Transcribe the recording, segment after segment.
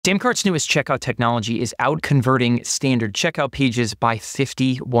SamCart's newest checkout technology is out-converting standard checkout pages by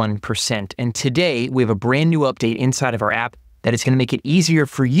 51%. And today, we have a brand new update inside of our app that is going to make it easier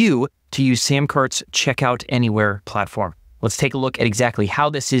for you to use SamCart's Checkout Anywhere platform. Let's take a look at exactly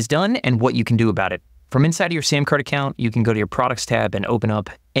how this is done and what you can do about it. From inside of your SamCart account, you can go to your Products tab and open up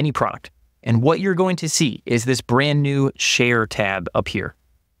any product. And what you're going to see is this brand new Share tab up here.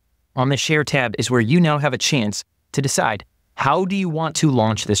 On the Share tab is where you now have a chance to decide, how do you want to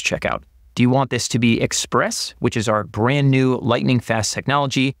launch this checkout? Do you want this to be Express, which is our brand new lightning-fast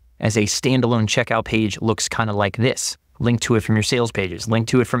technology, as a standalone checkout page looks kind of like this? Link to it from your sales pages, link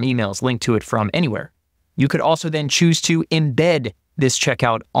to it from emails, link to it from anywhere. You could also then choose to embed this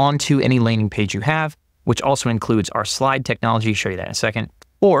checkout onto any landing page you have, which also includes our slide technology. I'll show you that in a second.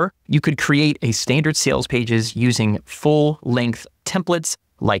 Or you could create a standard sales pages using full-length templates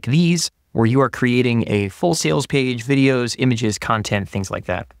like these, where you are creating a full sales page, videos, images, content, things like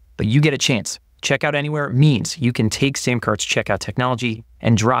that. But you get a chance. Checkout Anywhere means you can take SamCart's checkout technology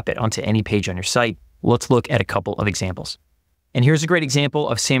and drop it onto any page on your site. Let's look at a couple of examples. And here's a great example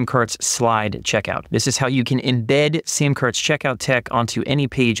of SamCart's slide checkout. This is how you can embed SamCart's checkout tech onto any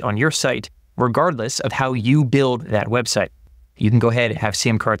page on your site, regardless of how you build that website. You can go ahead and have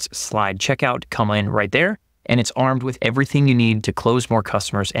SamCart's slide checkout come in right there, and it's armed with everything you need to close more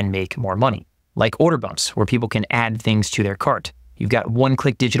customers and make more money. Like order bumps, where people can add things to their cart. You've got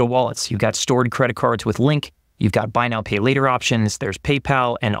one-click digital wallets. You've got stored credit cards with link. You've got buy now, pay later options. There's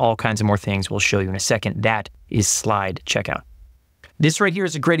PayPal and all kinds of more things we'll show you in a second. That is slide checkout. This right here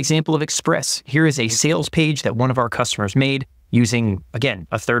is a great example of Express. Here is a sales page that one of our customers made using, again,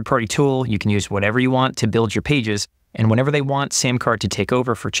 a third-party tool. You can use whatever you want to build your pages. And whenever they want SamCart to take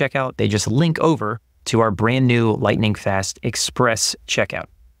over for checkout, they just link over to our brand new lightning-fast Express checkout.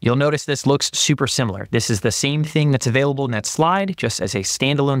 You'll notice this looks super similar. This is the same thing that's available in that slide, just as a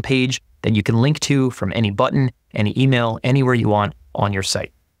standalone page that you can link to from any button, any email, anywhere you want on your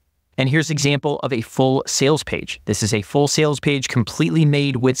site. And here's an example of a full sales page. This is a full sales page completely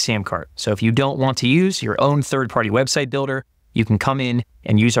made with SamCart. So if you don't want to use your own third-party website builder, you can come in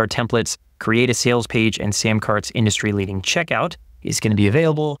and use our templates, create a sales page, and SamCart's industry-leading checkout is going to be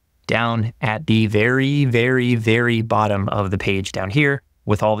available down at the very, very, very bottom of the page down here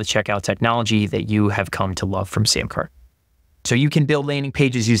with all the checkout technology that you have come to love from SamCart. So you can build landing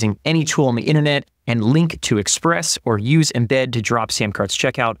pages using any tool on the internet and link to Express or use Embed to drop SamCart's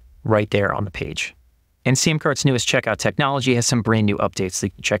checkout right there on the page. And SamCart's newest checkout technology has some brand new updates that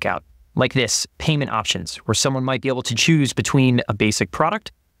you can check out, like this, payment options, where someone might be able to choose between a basic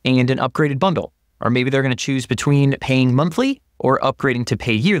product and an upgraded bundle. Or maybe they're going to choose between paying monthly or upgrading to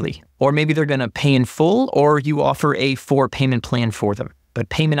pay yearly. Or maybe they're going to pay in full, or you offer a 4-payment plan for them. But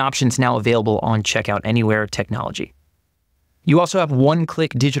payment options now available on Checkout Anywhere technology. You also have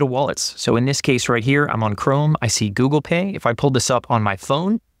one-click digital wallets. So in this case right here, I'm on Chrome, I see Google Pay. If I pulled this up on my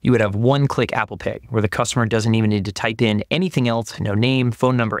phone, you would have one-click Apple Pay, where the customer doesn't even need to type in anything else, no name,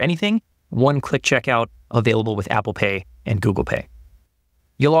 phone number, anything. One-click checkout available with Apple Pay and Google Pay.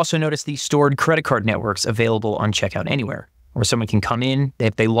 You'll also notice the stored credit card networks available on Checkout Anywhere, where someone can come in,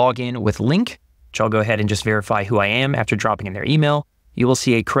 if they log in with link, which I'll go ahead and just verify who I am after dropping in their email, you will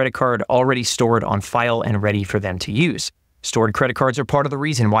see a credit card already stored on file and ready for them to use. Stored credit cards are part of the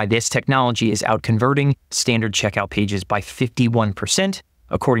reason why this technology is out-converting standard checkout pages by 51%,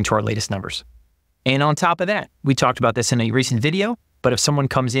 according to our latest numbers. And on top of that, we talked about this in a recent video, but if someone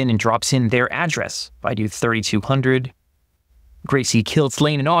comes in and drops in their address, if I do 3200 Gracie Kiltz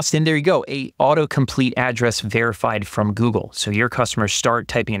Lane in Austin, there you go, a autocomplete address verified from Google. So your customers start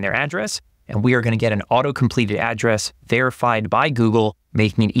typing in their address, and we are going to get an auto-completed address verified by Google,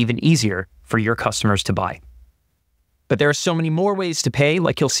 making it even easier for your customers to buy. But there are so many more ways to pay,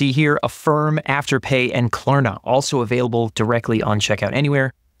 like you'll see here, Affirm, Afterpay, and Klarna, also available directly on Checkout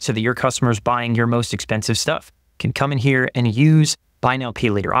Anywhere, so that your customers buying your most expensive stuff can come in here and use buy now,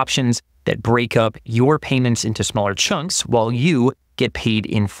 pay later options that break up your payments into smaller chunks while you get paid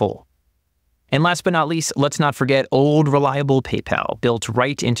in full. And last but not least, let's not forget old reliable PayPal, built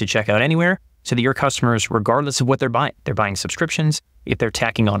right into Checkout Anywhere so that your customers, regardless of what they're buying subscriptions, if they're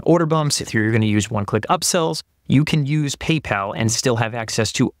tacking on order bumps, if you're going to use one-click upsells, you can use PayPal and still have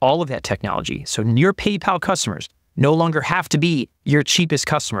access to all of that technology. So your PayPal customers no longer have to be your cheapest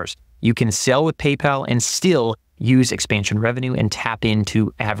customers. You can sell with PayPal and still use expansion revenue and tap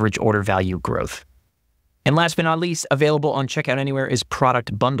into average order value growth. And last but not least, available on Checkout Anywhere is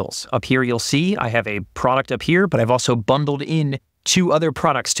product bundles. Up here, you'll see I have a product up here, but I've also bundled in 2 other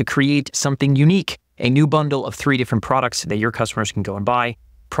products to create something unique, a new bundle of 3 different products that your customers can go and buy.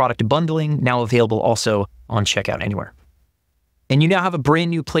 Product bundling now available also on Checkout Anywhere. And you now have a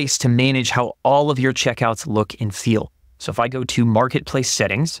brand new place to manage how all of your checkouts look and feel. So if I go to Marketplace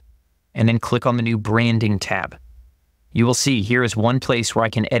Settings and then click on the new Branding tab, you will see here is one place where I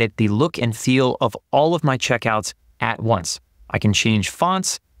can edit the look and feel of all of my checkouts at once. I can change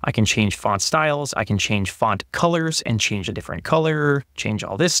fonts, I can change font styles, I can change font colors and change a different color, change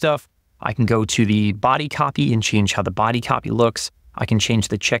all this stuff. I can go to the body copy and change how the body copy looks. I can change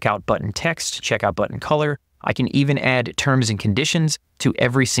the checkout button text, checkout button color. I can even add terms and conditions to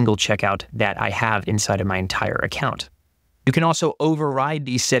every single checkout that I have inside of my entire account. You can also override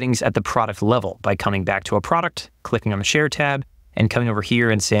these settings at the product level by coming back to a product, clicking on the Share tab, and coming over here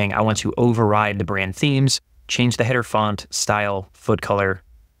and saying, I want to override the brand themes, change the header font, style, foot color.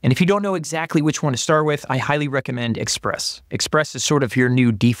 And if you don't know exactly which one to start with, I highly recommend Express. Express is sort of your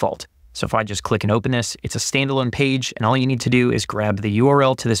new default. So if I just click and open this, it's a standalone page, and all you need to do is grab the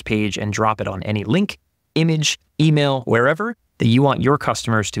URL to this page and drop it on any link, image, email, wherever that you want your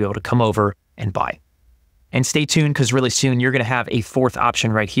customers to be able to come over and buy. And stay tuned, because really soon you're going to have a fourth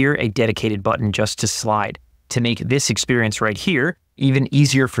option right here, a dedicated button just to slide, to make this experience right here even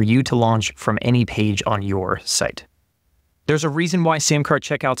easier for you to launch from any page on your site. There's a reason why SamCart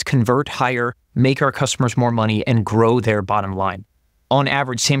checkouts convert higher, make our customers more money, and grow their bottom line. On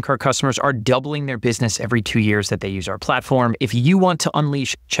average, SamCart customers are doubling their business every 2 years that they use our platform. If you want to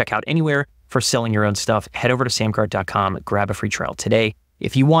unleash Checkout Anywhere for selling your own stuff, head over to SamCart.com, grab a free trial today.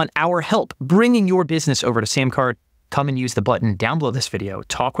 If you want our help bringing your business over to SamCart, come and use the button down below this video.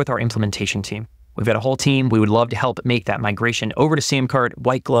 Talk with our implementation team. We've got a whole team. We would love to help make that migration over to SamCart.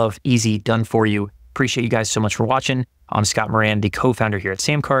 White glove, easy, done for you. Appreciate you guys so much for watching. I'm Scott Moran, the co-founder here at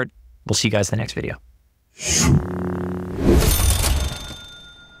SamCart. We'll see you guys in the next video.